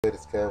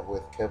It's Kev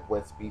with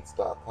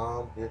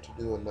KevWestBeats.com, here to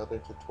do another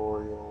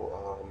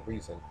tutorial on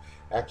Reason.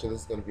 Actually,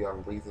 this is going to be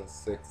on Reason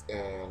 6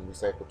 and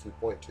Recycle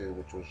 2.2,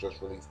 which was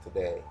just released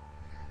today.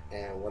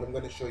 And what I'm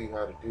going to show you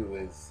how to do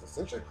is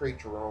essentially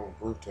create your own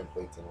groove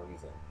templates in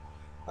Reason.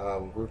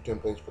 Groove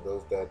templates, for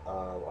those that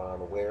are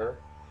unaware,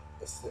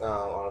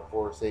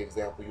 for say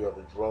example, you have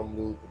a drum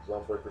loop, a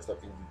drum break, or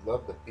something. You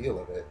love the feel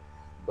of it,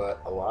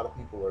 but a lot of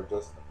people are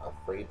just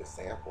afraid to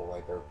sample.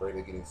 Like, they're afraid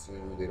of getting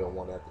sued. They don't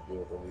want to have to deal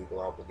with the legal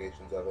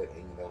obligations of it,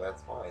 and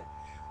that's fine.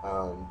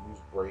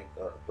 Use break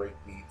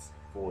beats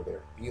for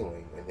their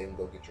feeling, and then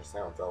go get your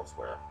sounds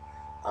elsewhere.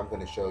 I'm going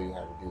to show you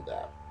how to do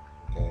that.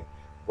 Okay,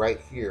 right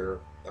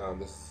here.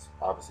 This is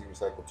obviously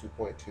Recycle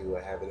 2.2.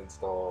 I have it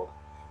installed.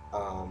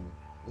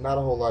 Not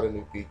a whole lot of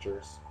new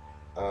features.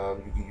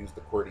 You can use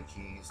the QWERTY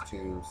keys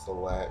to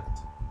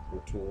select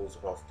your tools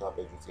across the top,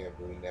 as you see I'm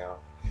doing now.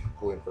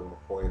 Go in from the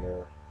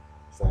pointer,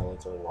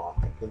 silencer, lock,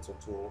 and pencil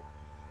tool.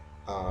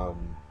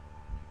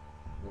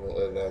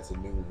 That's a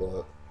new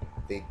look.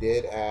 They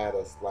did add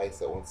a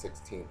slice at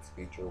 1/16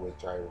 feature,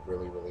 which I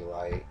really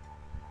like.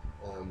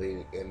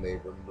 They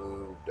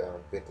removed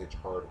vintage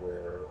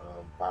hardware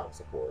file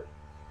support.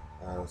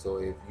 So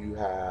if you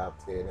have,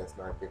 say, an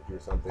S950 or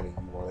something,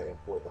 and you want to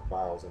import the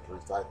files into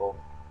Recycle,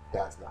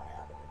 that's not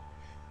happening.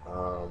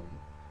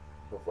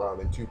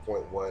 In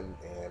 2.1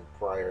 and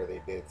prior,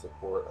 they did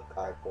support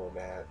Akai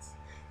formats,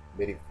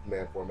 MIDI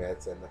command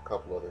formats, and a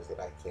couple others that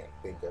I can't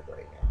think of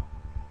right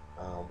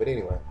now. But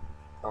anyway,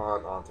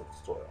 on to the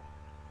tutorial.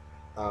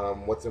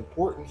 What's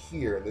important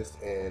here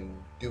in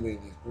doing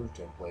these groove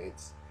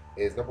templates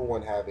is, number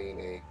one, having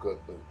a good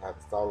loop, have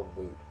a solid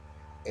loop.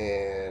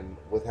 And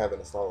with having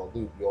a solid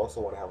loop, you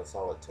also want to have a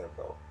solid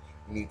tempo.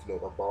 You need to know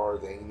the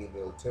bars, and you need to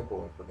know the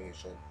tempo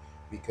information,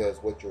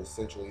 because what you're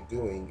essentially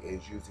doing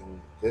is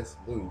using this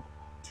loop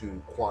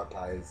to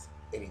quantize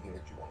anything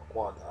that you want to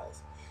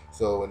quantize.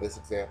 So in this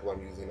example,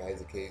 I'm using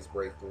Isaac Hayes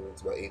Breakthrough.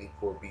 It's about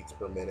 84 beats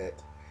per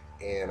minute,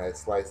 and I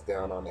slice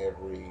down on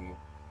every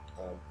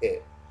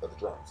hit of the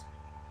drums.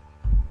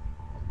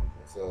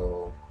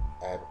 So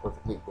I have a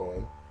perfect loop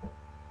going.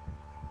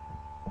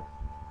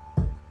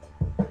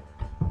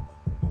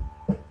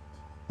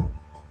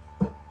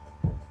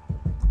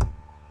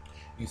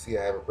 You see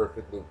I have a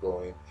perfect loop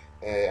going,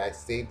 and I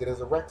saved it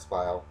as a Rex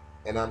file,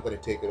 and I'm going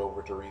to take it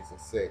over to Reason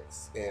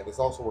 6, and this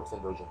also works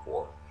on version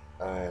 4,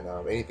 and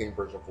anything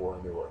version 4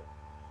 or newer.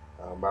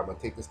 I'm going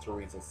to take this to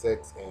Reason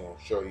 6 and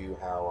show you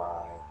how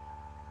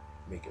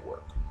I make it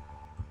work.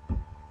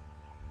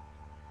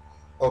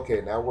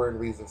 Okay, now we're in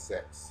Reason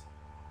 6,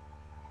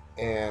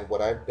 and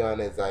what I've done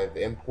is I've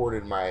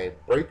imported my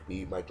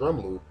breakbeat, my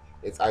drum loop.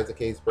 It's Isaac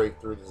Hayes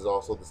Breakthrough. This is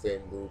also the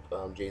same loop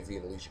Jay-Z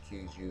and Alicia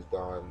Keys used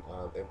on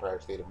Empire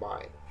State of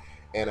Mind.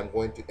 And I'm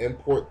going to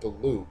import the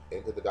loop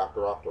into the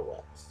Dr. Octo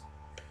Rex.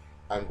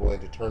 I'm going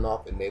to turn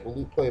off Enable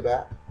Loop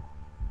Playback,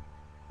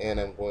 and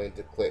I'm going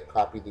to click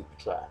Copy Loop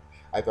to Track.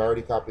 I've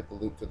already copied the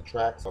loop to the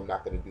track, so I'm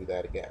not going to do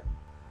that again.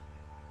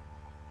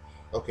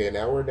 Okay,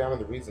 now we're down in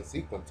the Reason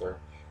sequencer,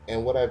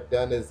 and what I've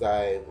done is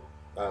I've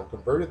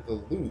converted the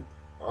loop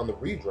on the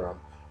redrum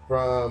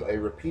from a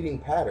repeating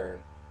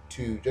pattern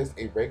to just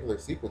a regular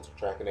sequencer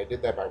track, and I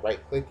did that by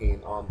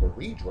right-clicking on the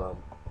redrum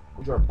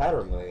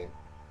pattern lane.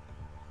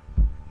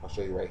 I'll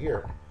show you right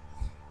here.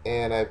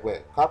 And I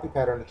went copy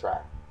pattern to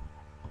track,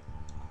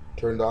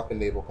 turned off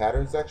enable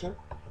pattern section,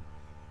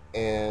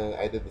 and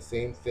I did the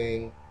same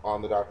thing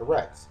on the Dr.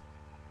 Rex.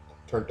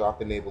 Turned off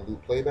enable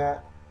loop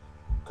playback,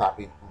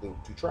 copied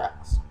loop to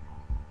tracks.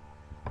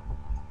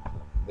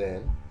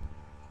 Then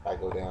I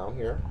go down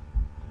here,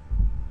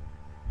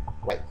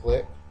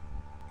 right-click,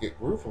 get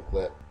groove from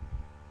clip,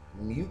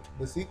 mute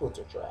the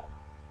sequencer track,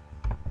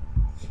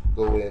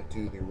 go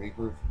into the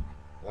regroove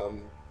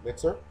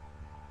mixer.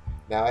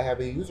 Now I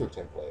have a user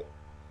template.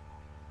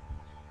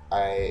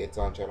 It's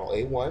on channel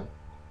A1.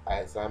 I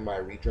assign my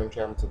redrum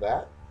channel to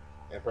that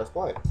and press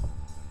play.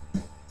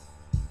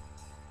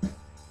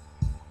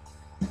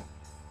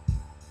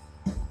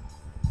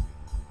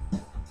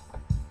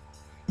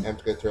 I'm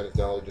just going to turn this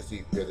down just so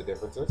you can hear the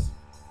differences.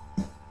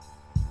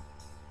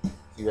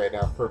 See, right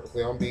now it's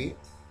perfectly on beat.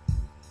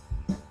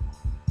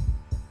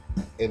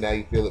 And now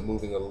you feel it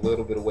moving a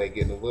little bit away,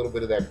 getting a little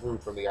bit of that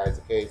groove from the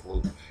Isaac Hayes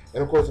loop.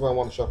 And of course, if I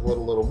want to shuffle it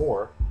a little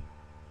more,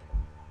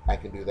 I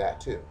can do that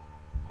too.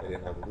 I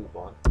didn't have the loop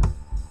on.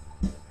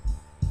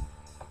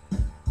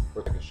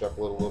 Or I can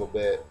shuffle it a little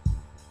bit.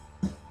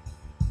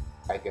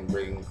 I can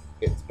bring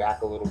hits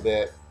back a little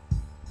bit.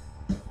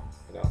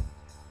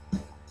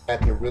 I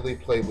can really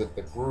play with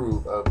the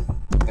groove of,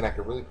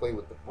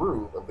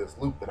 this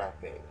loop that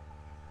I've made.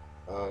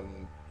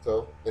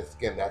 So that's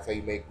how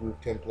you make groove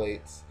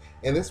templates,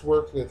 and this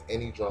works with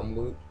any drum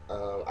loop.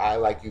 I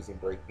like using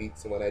breakbeats,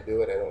 so when I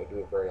do it, I don't do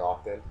it very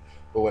often,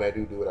 but when I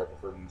do it, I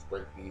prefer to use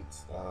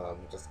breakbeats,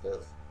 just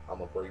because I'm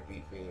a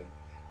breakbeat fiend,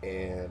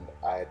 and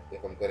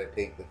if I'm going to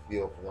take the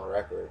feel from a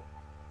record,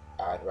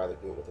 I'd rather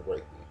do it with a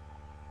breakbeat.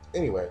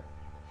 Anyway,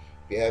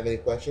 if you have any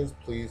questions,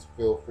 please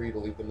feel free to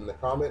leave them in the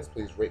comments.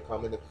 Please rate,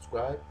 comment, and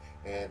subscribe,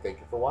 and thank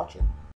you for watching.